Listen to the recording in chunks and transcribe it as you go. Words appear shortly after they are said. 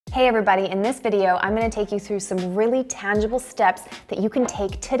Hey everybody, in this video, I'm going to take you through some really tangible steps that you can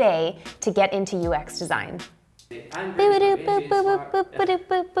take today to get into UX design.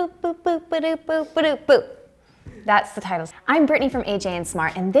 That's the title. I'm Brittany from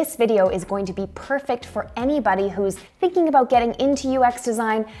AJ&Smart, and this video is going to be perfect for anybody who's thinking about getting into UX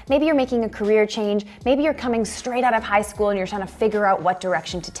design. Maybe you're making a career change, maybe you're coming straight out of high school and you're trying to figure out what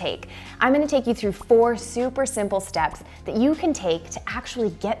direction to take. I'm going to take you through 4 super simple steps that you can take to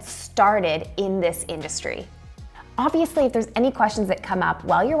actually get started in this industry. Obviously, if there's any questions that come up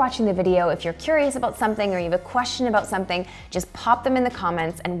while you're watching the video, if you're curious about something or you have a question about something, just pop them in the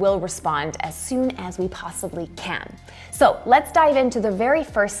comments and we'll respond as soon as we possibly can. So let's dive into the very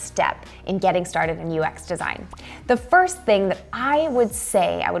first step in getting started in UX design. The first thing that I would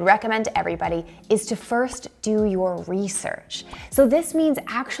recommend to everybody is to first do your research. So this means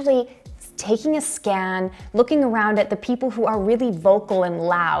actually taking a scan, looking around at the people who are really vocal and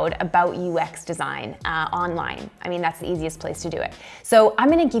loud about UX design online. I mean, that's the easiest place to do it. So I'm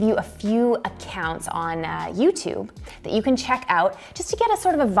going to give you a few accounts on YouTube that you can check out just to get a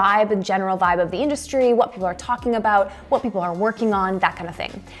sort of a general vibe of the industry, what people are talking about, what people are working on, that kind of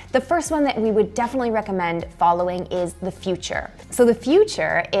thing. The first one that we would definitely recommend following is The Future. So The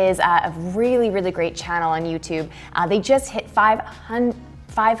Future is a really, really great channel on YouTube. They just hit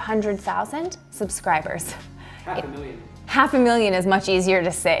 500,000 subscribers. Half a million is much easier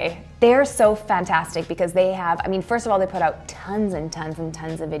to say. They're so fantastic because they have, first of all, they put out tons and tons and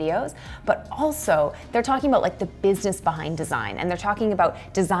tons of videos, but also they're talking about like the business behind design, and they're talking about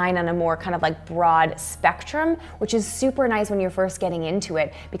design on a more kind of like broad spectrum, which is super nice when you're first getting into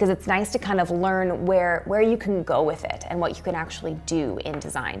it, because it's nice to kind of learn where you can go with it and what you can actually do in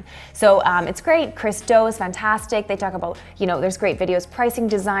design. So it's great. Chris Do is fantastic. They talk about, there's great videos, pricing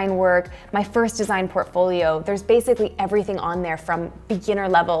design work, my first design portfolio. There's basically everything on there from beginner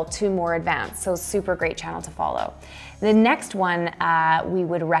level to more advanced, so super great channel to follow. The next one we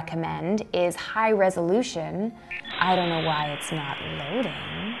would recommend is High Resolution. I don't know why it's not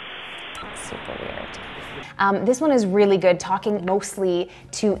loading. It's super weird. This one is really good, talking mostly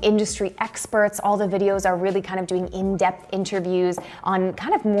to industry experts. All the videos are really kind of doing in-depth interviews on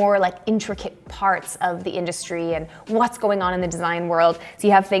kind of more like intricate parts of the industry and what's going on in the design world. So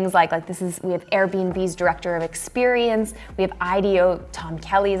you have things we have Airbnb's Director of Experience, we have IDEO, Tom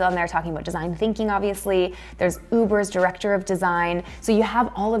Kelly's on there talking about design thinking, obviously. There's Uber's Director of Design. So you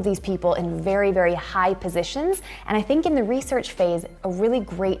have all of these people in very, very high positions. And I think in the research phase, a really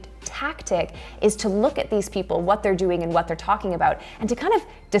great tactic is to look at these people, what they're doing and what they're talking about, and to kind of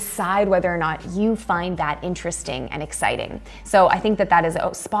decide whether or not you find that interesting and exciting. So I think that is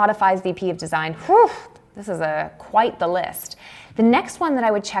Spotify's VP of Design. Whew, this is quite the list. The next one that I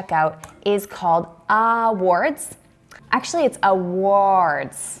would check out is called Awards. Actually, it's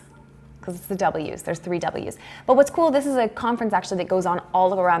Awards, because it's the W's, there's 3 W's. But what's cool, this is a conference actually that goes on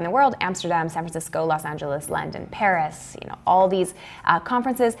all around the world: Amsterdam, San Francisco, Los Angeles, London, Paris, all these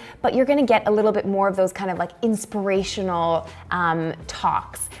conferences, but you're gonna get a little bit more of those kind of like inspirational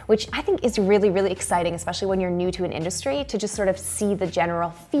talks, which I think is really, really exciting, especially when you're new to an industry, to just sort of see the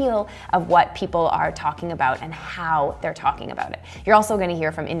general feel of what people are talking about and how they're talking about it. You're also gonna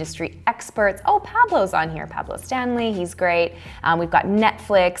hear from industry experts. Oh, Pablo's on here, Pablo Stanley, he's great. We've got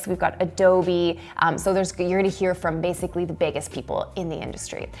Netflix, we've got Adobe, so you're going to hear from basically the biggest people in the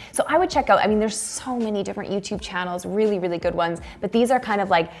industry. So I would check out, there's so many different YouTube channels, really, really good ones, but these are kind of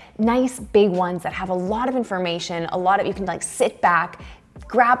like nice big ones that have a lot of information, you can like sit back,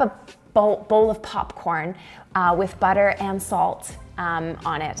 grab a bowl of popcorn with butter and salt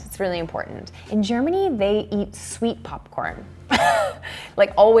on it. It's really important. In Germany, they eat sweet popcorn.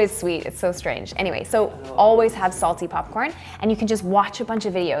 Like always sweet, it's so strange. Anyway, so always have salty popcorn, and you can just watch a bunch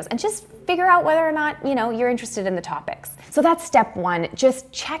of videos and just figure out whether or not, you're interested in the topics. So that's step 1,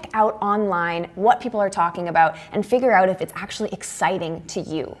 just check out online what people are talking about and figure out if it's actually exciting to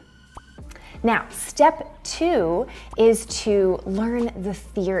you. Now, step 2 is to learn the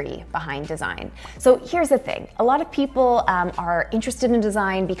theory behind design. So here's the thing. A lot of people are interested in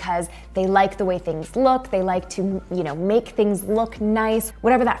design because they like the way things look. They like to, make things look nice.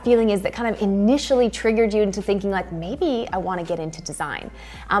 Whatever that feeling is that kind of initially triggered you into thinking like, maybe I want to get into design.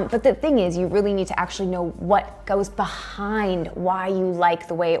 But the thing is, you really need to actually know what goes behind why you like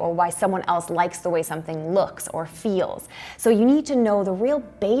the way, or why someone else likes the way something looks or feels. So you need to know the real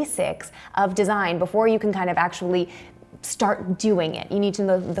basics of design before you can kind of actually start doing it. You need to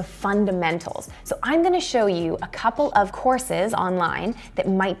know the fundamentals. So I'm going to show you a couple of courses online that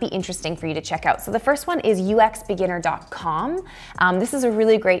might be interesting for you to check out. So the first one is uxbeginner.com. This is a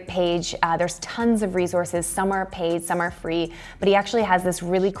really great page. There's tons of resources. Some are paid, some are free, but he actually has this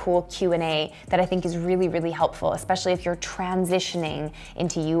really cool Q&A that I think is really, really helpful, especially if you're transitioning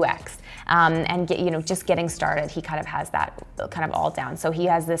into UX and just getting started. He kind of has that kind of all down. So he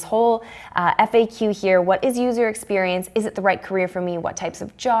has this whole FAQ here. What is user experience? Is it the right career for me? What types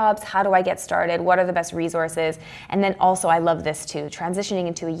of jobs? How do I get started? What are the best resources? And then also, I love this too, transitioning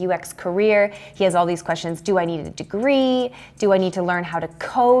into a UX career. He has all these questions. Do I need a degree? Do I need to learn how to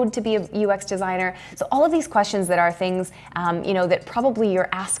code to be a UX designer? So all of these questions that are things, that probably you're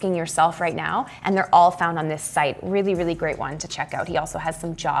asking yourself right now, and they're all found on this site. Really, really great one to check out. He also has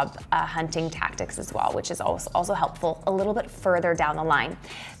some job hunting tactics as well, which is also helpful a little bit further down the line.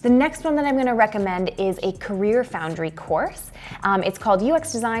 The next one that I'm going to recommend is a Career Foundry course. It's called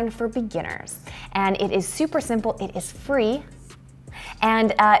UX Design for Beginners, and it is super simple. It is free.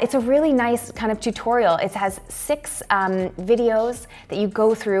 And it's a really nice kind of tutorial. It has 6 videos that you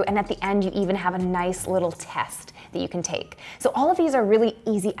go through, and at the end you even have a nice little test that you can take. So all of these are really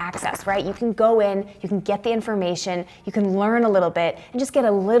easy access, right? You can go in, you can get the information, you can learn a little bit, and just get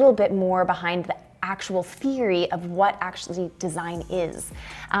a little bit more behind the actual theory of what actually design is.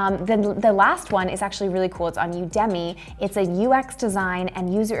 Then the last one is actually really cool. It's on Udemy. It's a UX design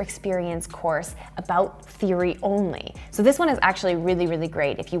and user experience course about theory only. So this one is actually really, really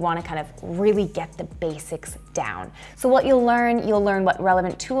great if you want to kind of really get the basics down. So what you'll learn what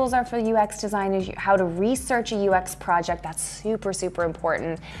relevant tools are for UX designers, how to research a UX project. That's super, super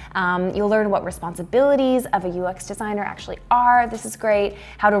important. You'll learn what responsibilities of a UX designer actually are. This is great.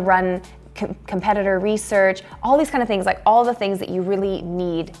 How to run competitor research, all these kind of things, like all the things that you really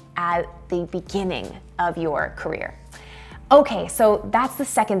need at the beginning of your career. Okay, so that's the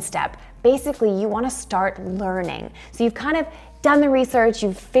second step. Basically, you want to start learning. So you've kind of done the research,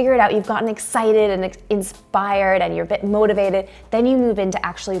 you've figured out, you've gotten excited and inspired, and you're a bit motivated. Then you move into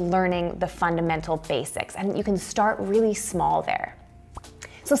actually learning the fundamental basics, and you can start really small there.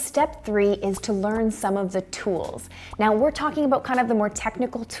 So step 3 is to learn some of the tools. Now we're talking about kind of the more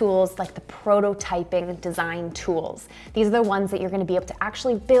technical tools, like the prototyping design tools. These are the ones that you're going to be able to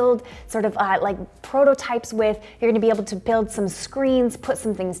actually build sort of like prototypes with. You're going to be able to build some screens, put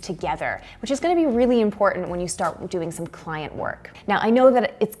some things together, which is going to be really important when you start doing some client work. Now I know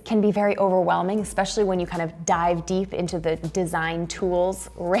that it can be very overwhelming, especially when you kind of dive deep into the design tools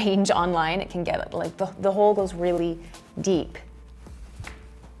range online. It can get like the hole goes really deep.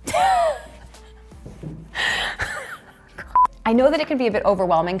 I know that it can be a bit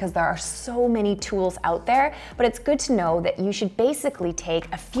overwhelming because there are so many tools out there, but it's good to know that you should basically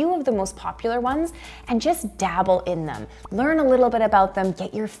take a few of the most popular ones and just dabble in them. Learn a little bit about them,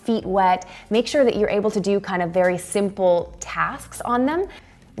 get your feet wet, make sure that you're able to do kind of very simple tasks on them.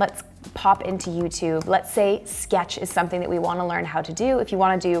 Let's pop into YouTube. Let's say Sketch is something that we want to learn how to do. If you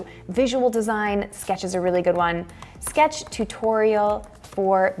want to do visual design, Sketch is a really good one. Sketch tutorial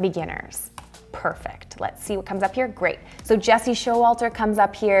for beginners. Perfect. Let's see what comes up here. Great. So Jesse Showalter comes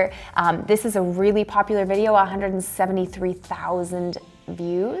up here. This is a really popular video, 173,000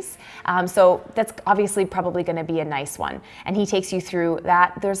 views. So that's obviously probably going to be a nice one. And he takes you through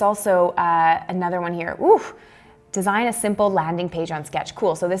that. There's also another one here. Ooh. Design a simple landing page on Sketch.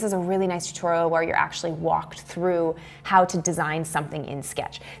 Cool. So this is a really nice tutorial where you're actually walked through how to design something in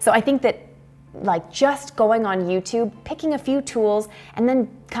Sketch. So I think that like just going on YouTube, picking a few tools, and then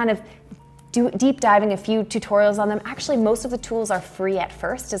kind of deep diving a few tutorials on them. Actually, most of the tools are free at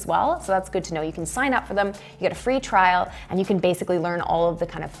first as well, so that's good to know. You can sign up for them, you get a free trial, and you can basically learn all of the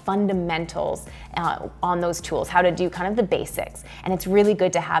kind of fundamentals on those tools, how to do kind of the basics. And it's really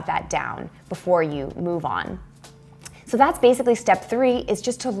good to have that down before you move on. So that's basically step 3, is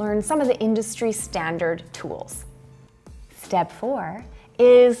just to learn some of the industry standard tools. Step 4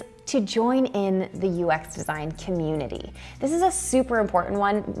 is to join in the UX design community. This is a super important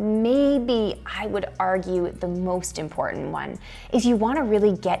one. Maybe I would argue the most important one is you want to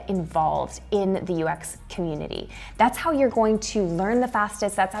really get involved in the UX community. That's how you're going to learn the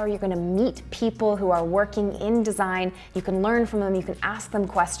fastest. That's how you're going to meet people who are working in design. You can learn from them. You can ask them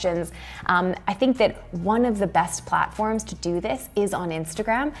questions. I think that one of the best platforms to do this is on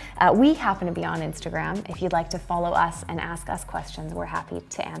Instagram. We happen to be on Instagram. If you'd like to follow us and ask us questions, we're happy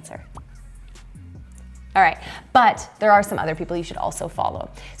to answer. All right, but there are some other people you should also follow.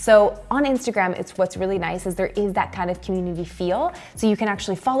 So on Instagram, what's really nice is there is that kind of community feel. So you can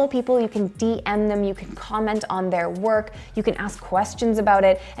actually follow people, you can DM them, you can comment on their work, you can ask questions about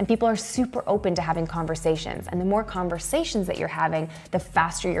it, and people are super open to having conversations. And the more conversations that you're having, the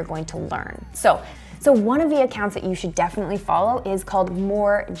faster you're going to learn. So one of the accounts that you should definitely follow is called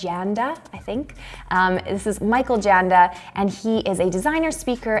More Janda, I think. This is Michael Janda, and he is a designer,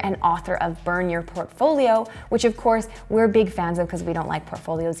 speaker, and author of Burn Your Portfolio, which of course we're big fans of because we don't like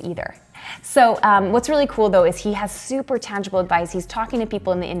portfolios either. So what's really cool though is he has super tangible advice. He's talking to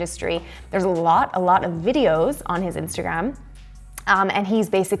people in the industry. There's a lot of videos on his Instagram. And he's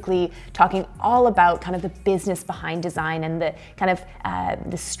basically talking all about kind of the business behind design and the kind of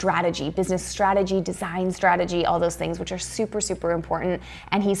the strategy, business strategy, design strategy, all those things, which are super, super important.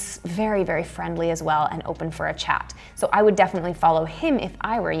 And he's very, very friendly as well and open for a chat. So I would definitely follow him if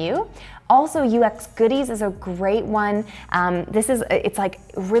I were you. Also, UX Goodies is a great one. It's like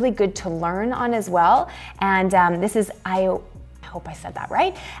really good to learn on as well. And this is I hope I said that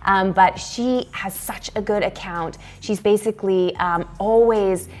right, but she has such a good account. She's basically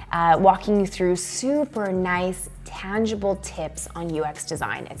always walking you through super nice, tangible tips on UX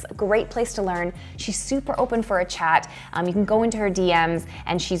design. It's a great place to learn. She's super open for a chat. You can go into her DMs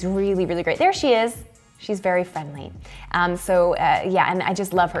and she's really, really great. There she is. She's very friendly. Yeah, and I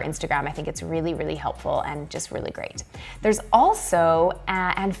just love her Instagram. I think it's really, really helpful and just really great. There's also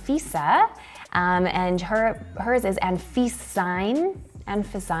Anfisa, and hers is Anfisine.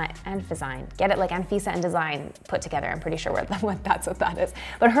 Get it, like Anfisa and design put together. I'm pretty sure that's what that is.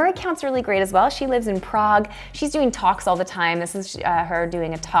 But her account's really great as well. She lives in Prague. She's doing talks all the time. This is her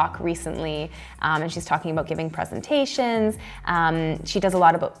doing a talk recently, and she's talking about giving presentations. She does a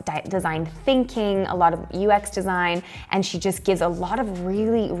lot about design thinking, a lot of UX design, and she just gives a lot of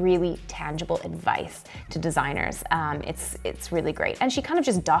really, really tangible advice to designers. It's really great. And she kind of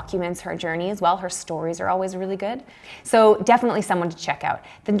just documents her journey as well. Her stories are always really good. So definitely someone to check out.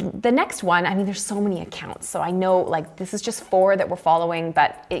 The next one, I mean, there's so many accounts, so I know like this is just 4 that we're following,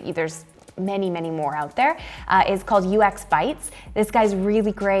 but there's many, many more out there, is called UX Bites. This guy's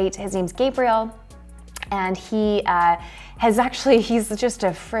really great. His name's Gabriel, and he's just a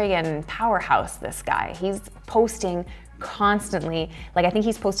friggin' powerhouse, this guy. He's posting constantly, like I think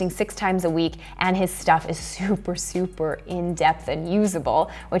he's posting 6 times a week, and his stuff is super, super in-depth and usable,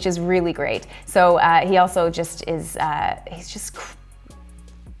 which is really great. So he also just is,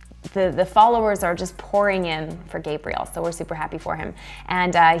 the followers are just pouring in for Gabriel, so we're super happy for him.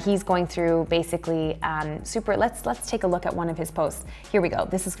 And he's going through basically let's take a look at one of his posts. Here we go.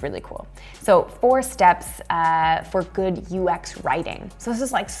 This is really cool. So 4 steps for good UX writing. So this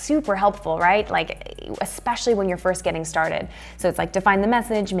is like super helpful, right? Like especially when you're first getting started. So it's like define the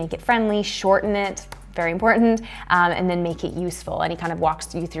message, make it friendly, shorten it. Very important, and then make it useful. And he kind of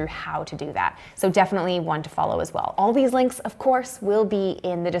walks you through how to do that. So definitely one to follow as well. All these links, of course, will be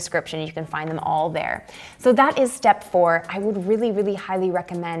in the description. You can find them all there. So that is step 4. I would really, really highly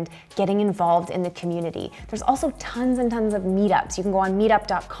recommend getting involved in the community. There's also tons and tons of meetups. You can go on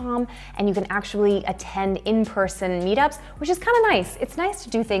meetup.com and you can actually attend in-person meetups, which is kind of nice. It's nice to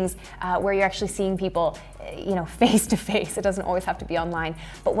do things where you're actually seeing people, face to face. It doesn't always have to be online.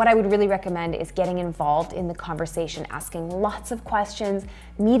 But what I would really recommend is getting involved in the conversation, asking lots of questions,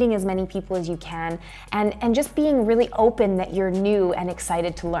 meeting as many people as you can, and just being really open that you're new and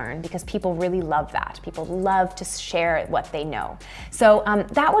excited to learn, because people really love that. People love to share what they know. So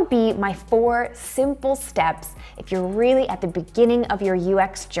that would be my 4 simple steps if you're really at the beginning of your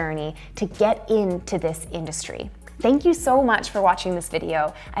UX journey to get into this industry. Thank you so much for watching this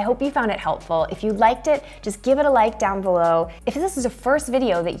video. I hope you found it helpful. If you liked it, just give it a like down below. If this is the first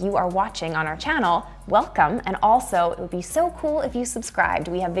video that you are watching on our channel, welcome. And also, it would be so cool if you subscribed.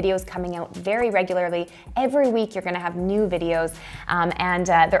 We have videos coming out very regularly. Every week you're gonna have new videos, and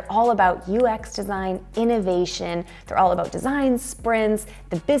they're all about UX design, innovation. They're all about design sprints,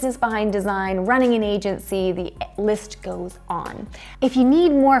 the business behind design, running an agency, the list goes on. If you need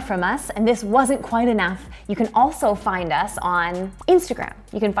more from us, and this wasn't quite enough, you can also find us on Instagram.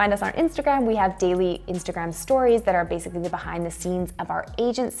 You can find us on Instagram. We have daily Instagram stories that are basically the behind the scenes of our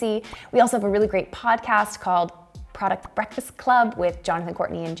agency. We also have a really great podcast called Product Breakfast Club with Jonathan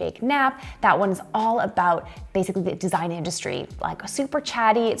Courtney and Jake Knapp. That one's all about basically the design industry, like super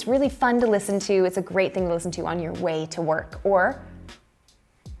chatty. It's really fun to listen to. It's a great thing to listen to on your way to work or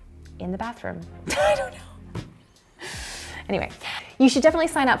in the bathroom. I don't know. Anyway, You should definitely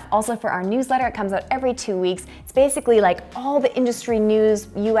sign up also for our newsletter. It comes out every 2 weeks. It's basically like all the industry news,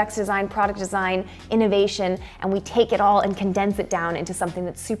 UX design, product design, innovation, and we take it all and condense it down into something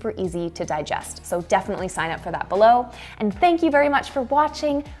that's super easy to digest. So definitely sign up for that below. And thank you very much for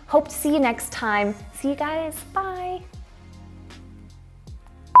watching. Hope to see you next time. See you guys. Bye.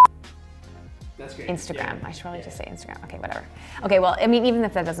 That's great. Instagram. Yeah. I should probably just say Instagram. Okay, whatever. Okay, well, I mean, even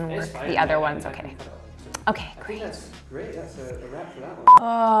if that doesn't work, the other one's okay. Okay, I great. think that's great. That's a wrap for that one.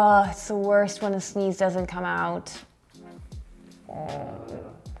 Oh, it's the worst when a sneeze doesn't come out. Oh.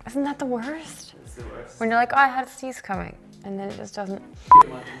 Isn't that the worst? It's the worst. When you're like, oh, I had a sneeze coming, and then it just doesn't.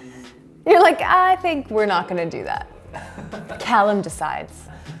 You're like, I think we're not gonna do that. Callum decides.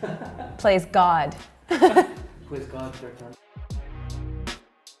 Plays God. Plays God third time.